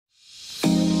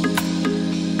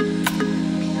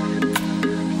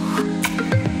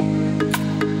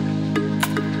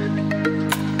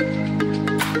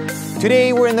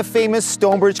Today we're in the famous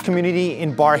Stonebridge community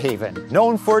in Barrhaven,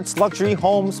 known for its luxury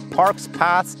homes, parks,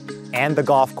 paths, and the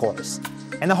golf course.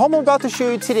 And the home I'm about to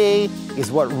show you today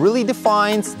is what really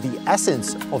defines the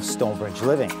essence of Stonebridge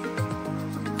living.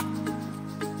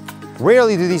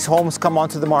 Rarely do these homes come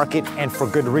onto the market, and for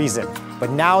good reason.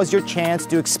 But now is your chance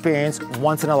to experience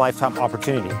once-in-a-lifetime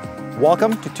opportunity.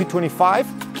 Welcome to 225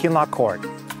 Kinloch Court.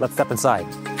 Let's step inside.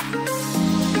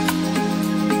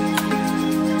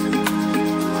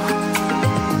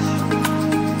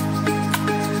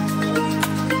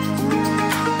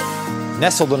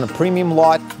 Nestled on a premium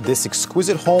lot, this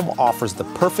exquisite home offers the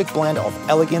perfect blend of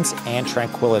elegance and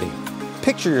tranquility.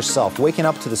 Picture yourself waking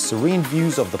up to the serene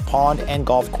views of the pond and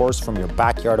golf course from your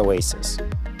backyard oasis.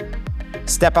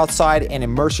 Step outside and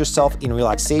immerse yourself in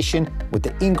relaxation with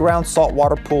the in-ground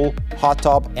saltwater pool, hot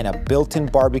tub, and a built-in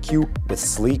barbecue with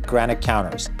sleek granite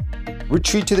counters.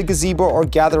 Retreat to the gazebo or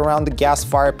gather around the gas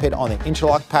fire pit on the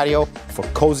interlock patio for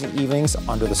cozy evenings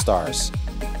under the stars.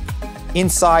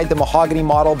 Inside, the mahogany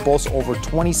model boasts over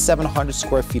 2,700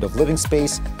 square feet of living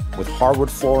space with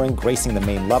hardwood flooring gracing the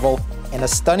main level and a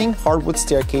stunning hardwood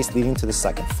staircase leading to the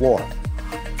second floor.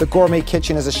 The gourmet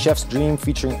kitchen is a chef's dream,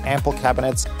 featuring ample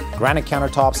cabinets, granite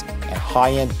countertops, and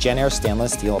high-end Genair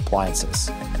stainless steel appliances.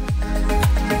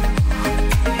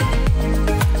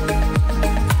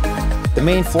 The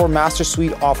main floor master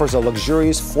suite offers a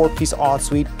luxurious 4-piece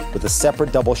ensuite with a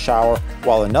separate double shower,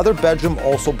 while another bedroom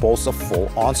also boasts a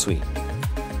full ensuite.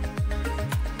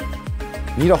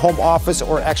 Need a home office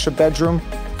or extra bedroom?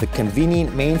 The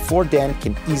convenient main floor den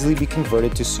can easily be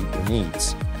converted to suit your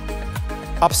needs.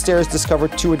 Upstairs, discover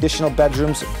 2 additional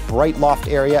bedrooms, bright loft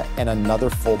area, and another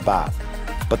full bath.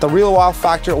 But the real wow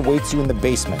factor awaits you in the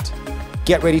basement.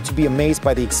 Get ready to be amazed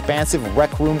by the expansive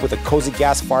rec room with a cozy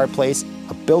gas fireplace,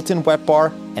 a built-in wet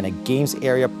bar, and a games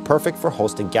area perfect for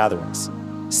hosting gatherings.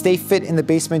 Stay fit in the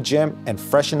basement gym and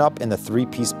freshen up in the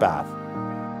 3-piece bath.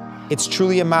 It's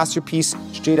truly a masterpiece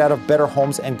straight out of Better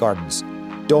Homes and Gardens.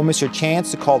 Don't miss your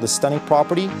chance to call this stunning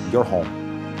property your home.